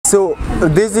So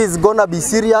this is gonna be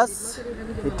serious.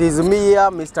 It is me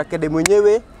here, Mr. Kede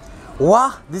mwenyewe.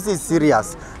 Wow, this is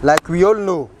serious. Like we all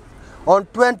know, on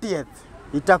 20th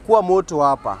itakuwa moto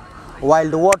hapa.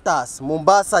 Wild Waters,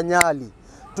 Mombasa, Nyali.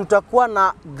 Tutakuwa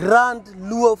na Grand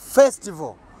Luo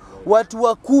Festival. Watu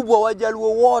wakubwa,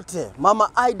 Wajaluo wote, Mama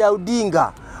Aida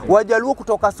Odinga, Wajaluo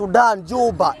kutoka Sudan,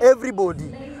 Juba,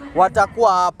 everybody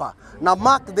watakuwa hapa. Na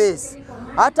mark this,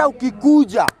 hata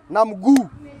ukikuja na mguu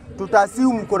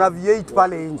tutasiu mko na V8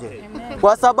 pale nje.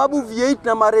 Kwa sababu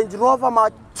V8 na Range Rover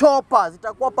machopa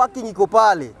zitakuwa parking iko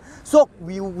pale. So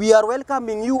we are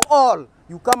welcoming you all.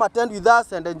 You come attend with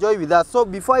us and enjoy with us. So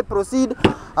before I proceed,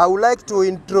 I would like to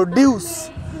introduce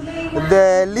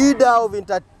the leader of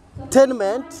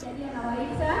entertainment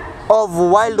of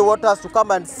Wild Waters to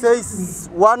come and say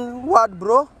one word,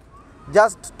 bro.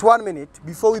 Just 1 minute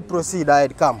before we proceed.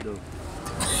 I'd come.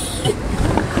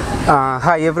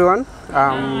 Hi everyone,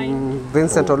 I'm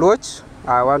Vincent Oluoch.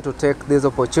 I want to take this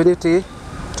opportunity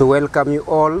to welcome you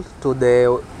all to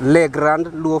the Legrand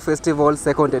Luo Festival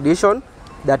 2nd edition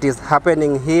that is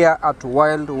happening here at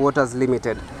Wild Waters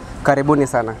Limited. Karibuni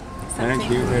sana. Thank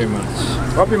you very much.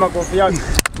 Wapi makofi yako?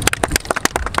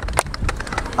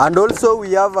 And also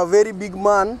we have a very big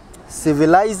man,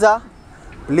 Civilizer.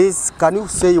 Please, can you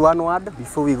say one word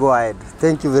before we go ahead?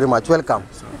 Thank you very much. Welcome.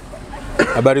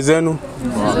 Habari zenu?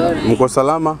 Mko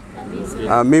salama?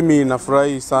 Mimi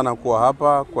nafurahi sana kuwa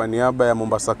hapa kwa niaba ya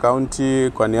Mombasa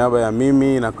County, kwa niaba ya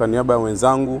mimi na kwa niaba ya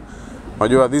wenzangu.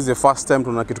 Unajua this is the first time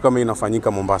tuna kitu kama hii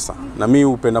inafanyika Mombasa. Na mimi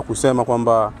hupenda kusema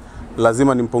kwamba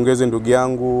lazima nimpongeze ndugu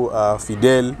yangu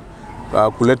Fidel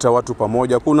kuleta watu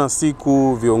pamoja. Kuna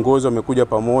siku viongozi wamekuja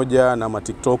pamoja na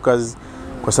ma-tiktokers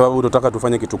kwa sababu tunataka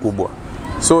tufanye kitu kubwa.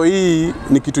 So hii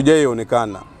ni kitu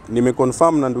jayeonekana.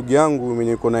 Nimeconfirm na ndugu yangu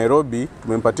mwenye yuko Nairobi,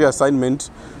 tumempatia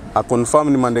assignment confirm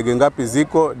ni mandege ngapi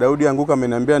ziko. Daudi Anguka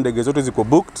ameniambia ndege zote ziko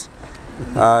booked.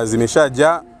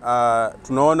 Zimeshajaa.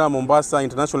 Tunaona Mombasa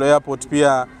International Airport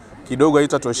pia kidogo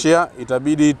haitatoshea,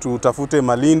 itabidi tutafute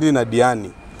Malindi na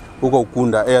Diani huko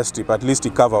Ukunda airstrip at least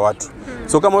cover watu.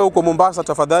 So kama wewe uko Mombasa,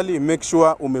 tafadhali make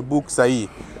sure umebook sahihi.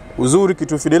 Uzuri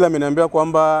kitu Fidela ameniambia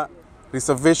kwamba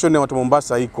reservation ya watu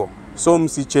Mombasa iko. So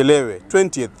msichelewe.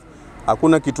 20th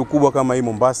hakuna kitu kubwa kama hii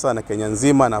Mombasa na Kenya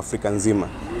nzima na Afrika nzima.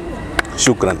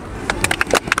 Shukran.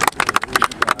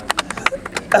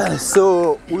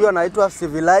 So huyo anaitwa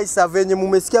Civilizer, venye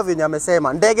mumesikia venye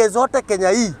amesema. Ndege zote Kenya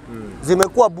hii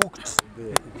zimekuwa booked.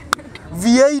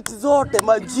 V8 zote,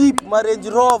 Jeep, Range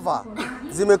Rover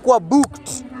zimekuwa booked.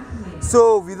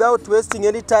 So without wasting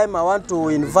any time, I want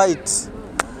to invite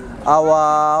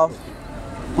our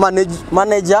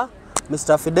manager,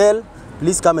 Mr. Fidel.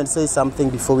 Please come and say something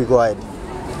before we go ahead.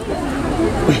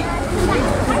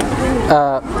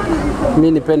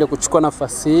 Mimi nipende kuchukua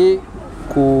nafasi hii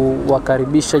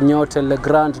kuwakaribisha nyote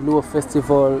Legrand Luo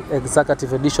Festival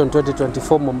Executive Edition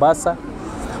 2024 Mombasa,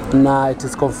 na it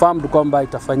is confirmed kwamba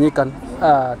itafanyika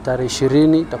tarehe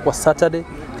 20, itakuwa Saturday.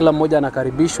 Kila mmoja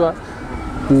anakaribishwa.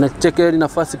 Nacheke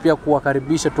nafasi pia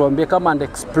kuwakaribisha, tuambie kama and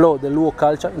explore the Luo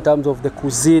culture in terms of the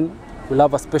cuisine. We'll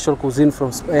have a special cuisine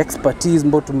from expertise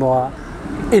ambao tumewa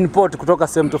import kutoka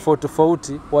sehemu tofauti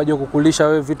tofauti, waje kukulisha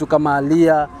wewe vitu kama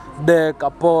alia, dek,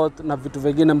 apot na vitu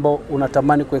vingine ambao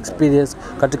unatamani ku-experience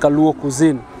katika Luo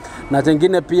cuisine. Na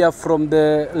tengine pia from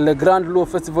the Legrand Luo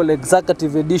Festival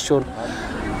Executive Edition,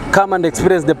 come and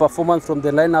experience the performance from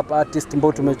the lineup artists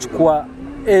ambao tumechukua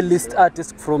A-list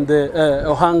artists from the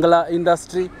Ohangla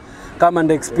industry. Come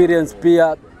and experience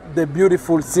pia the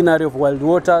beautiful scenery of Wild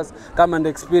Waters. Come and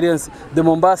experience the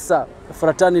Mombasa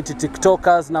fraternity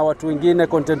TikTokers na watu wengine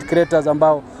content creators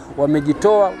ambao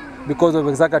wamejitoa because of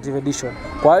Executive Edition.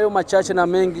 Kwa hiyo machache na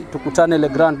mengi, tukutane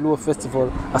Legrand Luo Festival.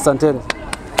 Asanteni.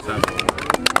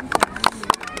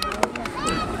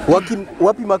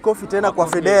 Wapi makofi tena kwa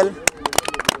Fidel.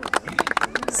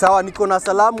 Sawa, niko na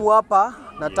salamu hapa,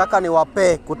 nataka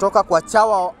niwape kutoka kwa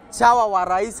chawa wa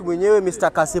rais mwenyewe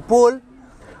Mr. Kasipul.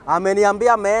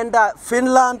 Ameniambia ameenda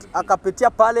Finland, akapitia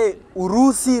pale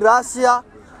Urusi, Russia,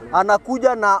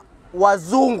 anakuja na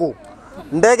wazungu.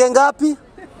 Ndege ngapi?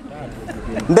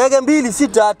 Ndege 2 si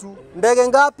 3. Ndege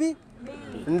ngapi?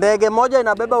 Ndege moja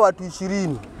inabeba watu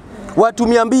 20. Watu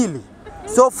 200.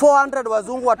 So 400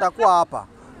 wazungu watakuwa hapa.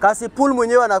 Kasipul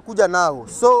mwenyewe anakuja nao.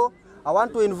 So I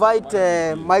want to invite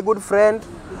my good friend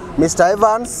Mr.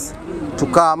 Evans to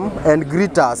come and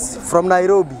greet us from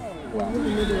Nairobi.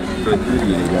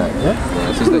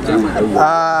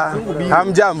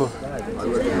 Hamjambo.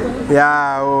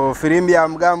 Firimbi ya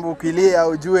mgambo ukilia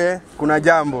ujue kuna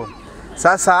jambo.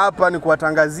 Sasa hapa ni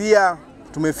kuwatangazia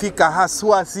tumefika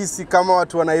haswa sisi kama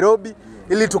watu wa Nairobi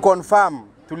ili tu confirm.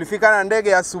 Tulifika na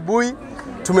ndege asubuhi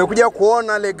tumekuja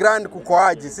kuona Legrand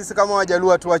kukoaje. Sisi kama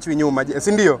Wajaluo tuachwi nyuma,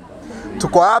 si ndio?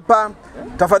 Tuko hapa.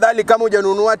 Tafadhali kama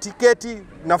hujanunua tiketi,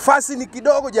 nafasi ni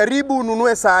kidogo, jaribu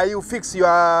ununue saa hii, fix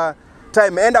your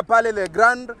time. Enda pale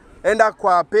Legrand, enda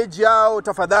kwa page yao,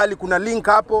 tafadhali kuna link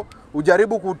hapo,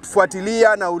 ujaribu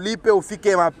kufuatilia na ulipe,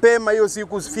 ufike mapema hiyo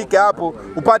siku, usifike hapo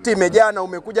upate imejaa na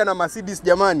umekuja na Mercedes.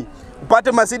 Jamani,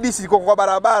 upate Mercedes iko kwa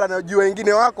barabara na jua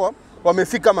wengine wako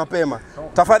wamefika mapema.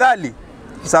 Tafadhali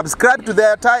subscribe to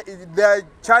their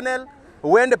channel,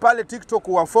 uende pale TikTok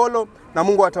wa follow na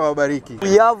Mungu atawabariki.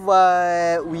 We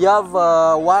have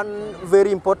one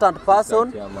very important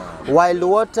person, Wild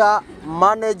Water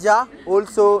manager.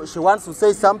 Also, she wants to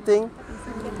say something.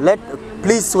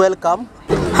 Please welcome.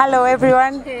 Hello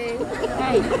everyone.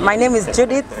 My name is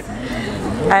Judith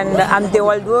and I'm the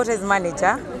Wild Waters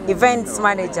manager, events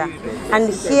manager. And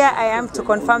here I am to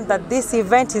confirm that this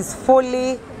event is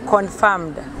fully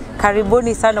confirmed.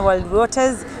 Karibuni sana Wild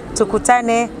Waters,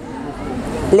 tukutane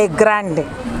Legrand.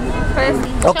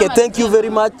 Okay, thank you very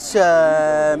much,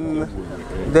 the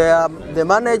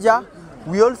manager.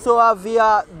 We also have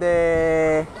here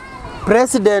the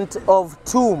president of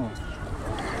TUM.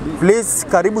 Please,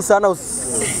 karibu sana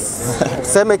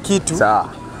useme kitu. Sawa.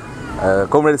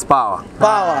 Comrades Power.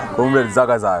 Power. Comrades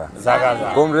Zaga.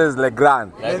 Comrades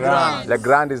Legrand.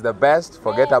 Legrand is the best.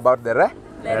 Forget about the rest.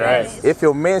 If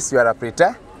you miss, you are a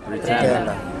pretender.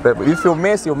 If you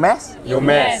miss, you mess.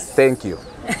 Thank you.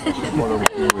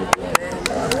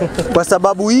 Kwa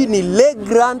sababu hii ni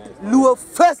Legrand Luo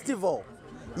Festival.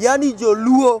 Yani jo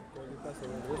Luo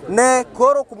ne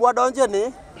koro kumwadonje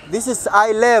ni this is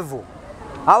high level.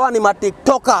 Hawa ni ma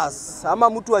TikTokers ama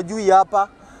mtu ajui hapa.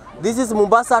 This is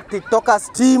Mombasa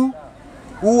TikTokers team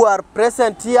who are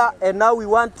present here, and now we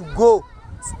want to go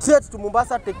straight to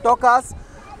Mombasa TikTokers.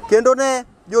 Kendo ne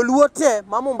jo Luo te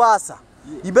ma Mombasa.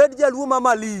 Ibedi Jaluo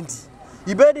mama Lindi.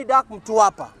 Ibedi dak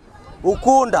Mtwapa.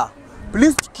 Ukunda.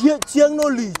 Please chieng no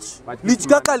lich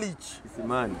kaka lich.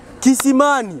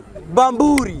 Kisimani,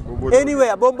 Bamburi,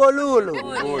 anywhere, Bombololo,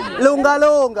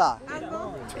 Longa,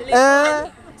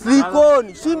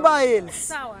 Likoni, Shimba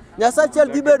Hills,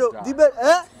 Nyasachel Dibedo,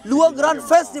 Luo Grand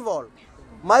Festival.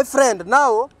 My friend,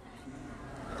 now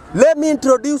let me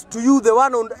introduce to you the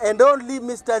one and only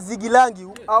Mr. Zigilangi,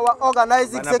 our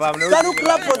organizing secretary. Can you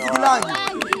clap for Zigilangi?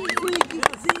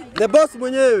 The boss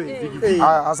mwenyewe.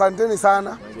 Asanteni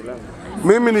sana.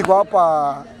 Mimi niko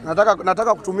hapa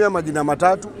nataka kutumia majina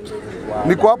matatu.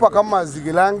 Niko hapa kama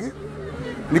Zigilangi,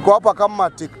 niko hapa kama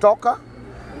TikToker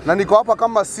na niko hapa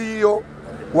kama CEO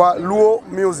wa Luo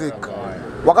Music.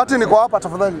 Wakati niko hapa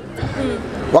tafadhali.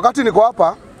 Wakati niko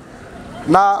hapa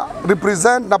na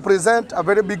present a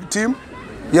very big team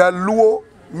ya Luo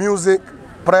Music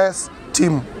Press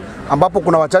Team, ambapo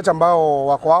kuna wachache ambao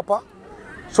wako hapa.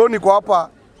 So niko hapa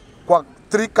kwa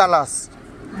 3 colors.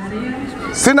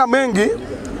 Sina mengi,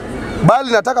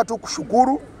 bali nataka tu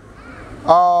kushukuru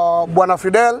Bwana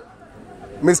Fidel,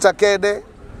 Mr. Kede,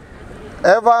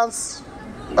 Evans,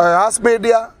 Has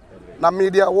Media na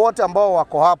media wote ambao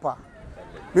wako hapa.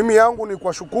 Mimi yangu ni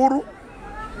kuwashukuru.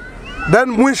 Then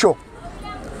mwisho,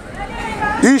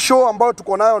 hii show ambayo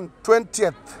tuko nayo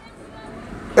 20th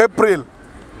April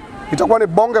itakuwa ni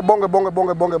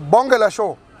bonge la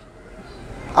show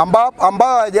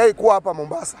ambayo hajai kuwa hapa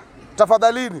Mombasa.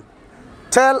 Tafadhalini,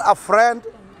 tell a friend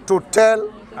to tell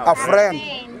a friend.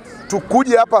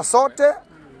 Tukuje hapa sote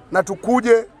na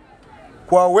tukuje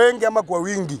kwa wengi ama kwa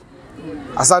wingi.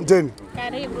 Asanteni.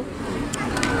 Karibu.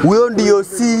 Huyo ndio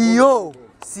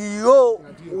CEO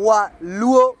wa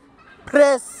Luo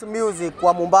Press Music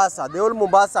wa Mombasa, the whole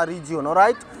Mombasa region, all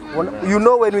right? You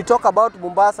know, when we talk about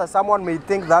Mombasa, someone may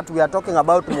think that we are talking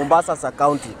about Mombasa as a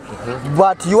county.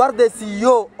 But you are the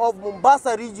CEO of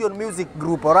Mombasa Region Music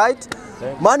Group, all right?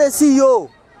 Mane CEO,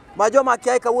 majua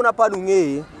makiaika una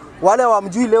panunge, wale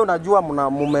wamjui leo najua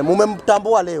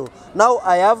mumemtambua leo. Now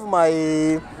I have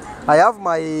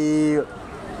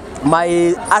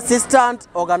my assistant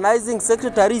organizing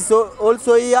secretary so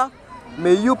also here.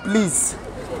 May you please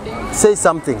say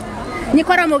something.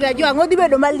 Nikora mogajua ngodi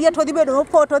bedo maliet odi bedo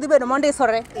mopoto odi bedo monde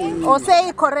sore.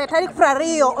 Osei kore tarik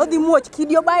 20 odi muoch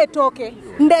kidio bae toke.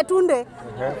 Ndetunde.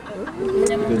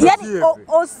 Yani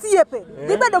osiepe.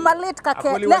 Di bedo malit ka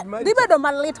ke. Di bedo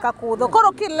malit ka kudho.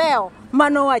 Koro kileo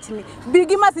mano wachni.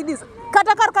 Bigi Mercedes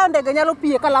kata kar ka ndege nyalo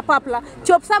pie kala papla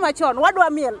chop sama chon wadwa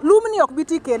miel lumni ok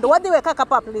biti kendo wadhiwe kaka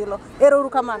paplilo eroru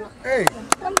kamano.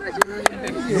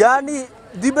 Yani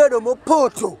dibedo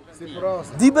mopoto,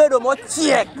 dibedo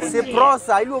mochiek,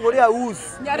 seprosa iluongo ni aus,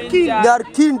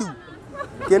 nyarkindu,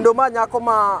 kendo ma nyako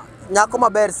ma nyako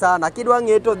maber sana. Kidwa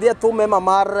ng'eto dhie thume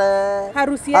mamar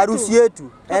harusi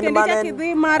yetu. En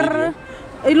manen mar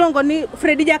ilongo ni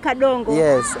Fredi Jakadongo.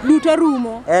 Yes. Duto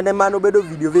rumo. En mano bedo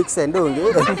video vixen donge.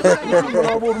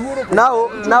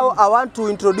 Now I want to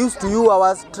introduce to you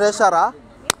our treasurer,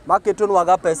 Maketon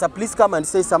Waga Pesa. Please come and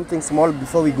say something small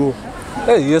before we go.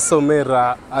 Yes,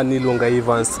 Omera Anilunga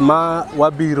Evans. Ma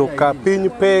wabiro ka piny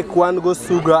pek wan go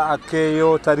suga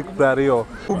akeyo tarik 20.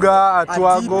 Suga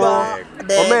atwago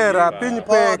Omera piny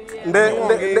pek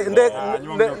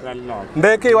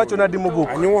ndeke iwacho na dimo book.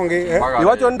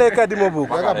 Iwacho ndeke dimo book.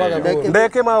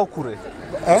 Ndeke ma okure.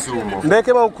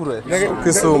 Ndeke ma okure.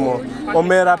 Kisumo.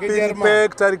 Omera piny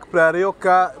pek tarik 20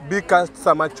 ka bika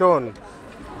samachon.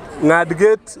 Ng'ad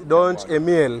get donj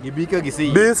emiel.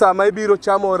 Bisa ma ibiro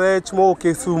chamo rech mo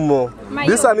Kisumo.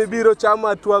 Bisa mi biro chamo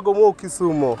atwago mo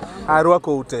Kisumo.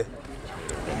 Arwako ute.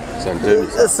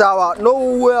 Sawa, no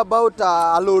way about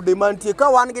alode mantie ka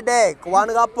wan gi dek, wan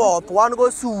ga poth, wan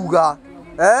go suga.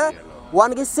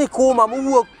 Wan gi sikuma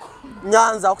mowuok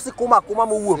Nyanza, ok sikuma kuma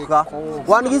mowuok ka.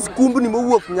 Wan gi skumbni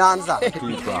mowuok Nyanza.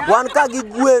 Wan ka gi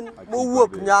gwen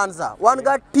mowuok Nyanza. Wan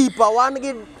ga tipa, wan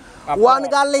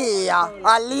ga liya,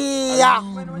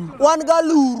 wan ga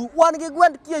luru, wan gi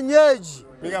gwend kienyeji.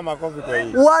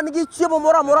 Wan gi chiemo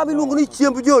mora mora miluongo ni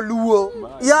chiemb joluo.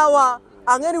 Yawa,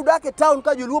 ang'eni udak e town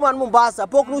ka joluo man Mombasa,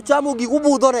 pok nuchamo gigu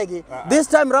budho negi. This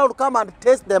time round come and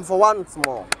taste them for once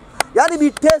more. Yani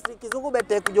be taste kizungu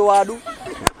betek jowadu.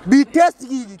 Be taste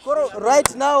gigi.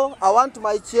 Right now I want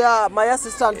my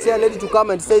assistant chair lady to come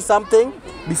and say something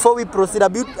before we proceed.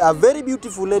 A very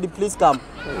beautiful lady, please come.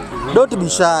 Don't be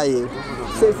shy.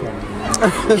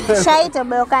 Shy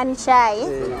tabokani shy.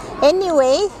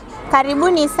 Anyway,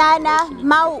 karibuni sana.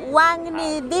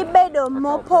 Wangni dhibedo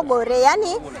mopogore.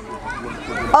 Yani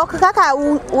ok kaka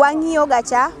wang'iyo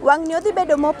gacha, wang'ni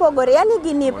dhibedo mopogore. Yani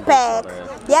gini pek.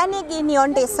 Yani gini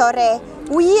ondisore.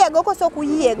 Uyiego koso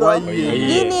kuyiego.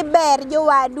 Gini ber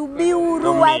jowadu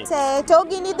biuru wate. To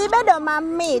gini dhibedo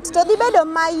mamit. To dhibedo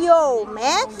mayom.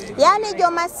 Yani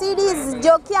jo Mercedes,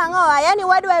 jo kiang'oa. Yani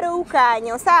wadwaro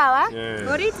ukanyo. Sawa?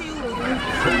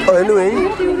 Anyway,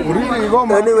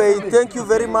 thank you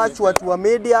very much watu wa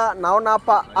media. Naona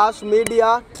hapa Ash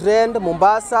Media, Trend,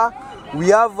 Mombasa.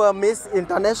 We have Miss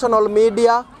International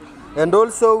Media. And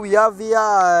also we have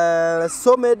here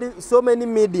so many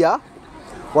media.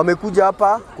 Wamekuja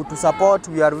hapa kutusupport.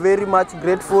 We are very much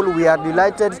grateful. We are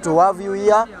delighted to have you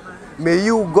here. May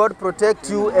you, God protect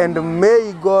you, and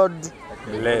may God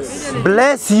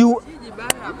bless you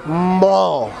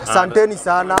more. Santeni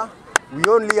sana. We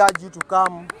only urge you to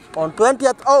come on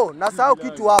 20th. Oh, nasahau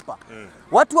kitu hapa.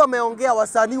 Watu wameongea,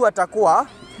 wasanii watakuwa.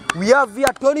 We have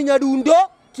here Tony Nyadundo,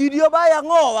 Kidiobaye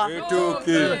Ngoa.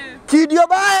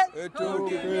 Kidiobaye.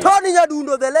 Tony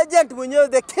Nyadundo, the legend mwenyewe,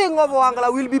 the king of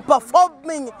Wangala, will be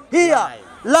performing here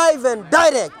live and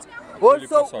direct.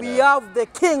 Also, we have the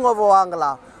king of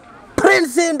Wangala,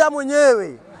 Prince Inda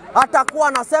mwenyewe. Atakuwa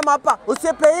anasema hapa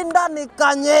usipeinda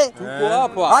nikanye.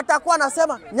 Atakuwa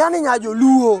anasema nyani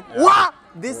nyajoluo. Wa!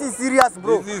 This is serious,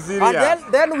 bro. This is serious.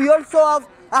 And then we also have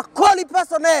a quality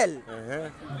personnel.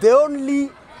 The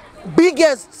only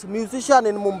biggest musician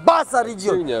in Mombasa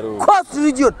region, Coast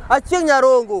region, Achieng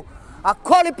Nyarongo. A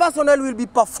quality personnel will be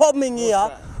performing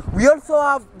here. We also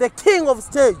have the king of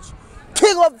stage.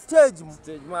 King of stage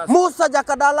Musa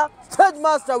Jakadala, stage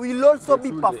master, will also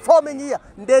be performing here.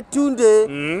 Ndetunde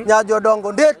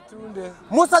Nyajodongo.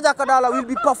 Musa Jakadala will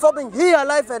be performing here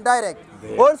live and direct.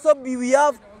 Also we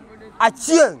have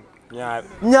Achieng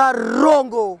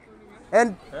Nyarongo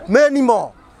and many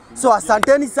more. So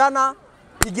asanteni sana,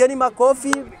 pigeni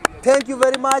makofi. Thank you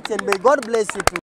very much and may God bless you too.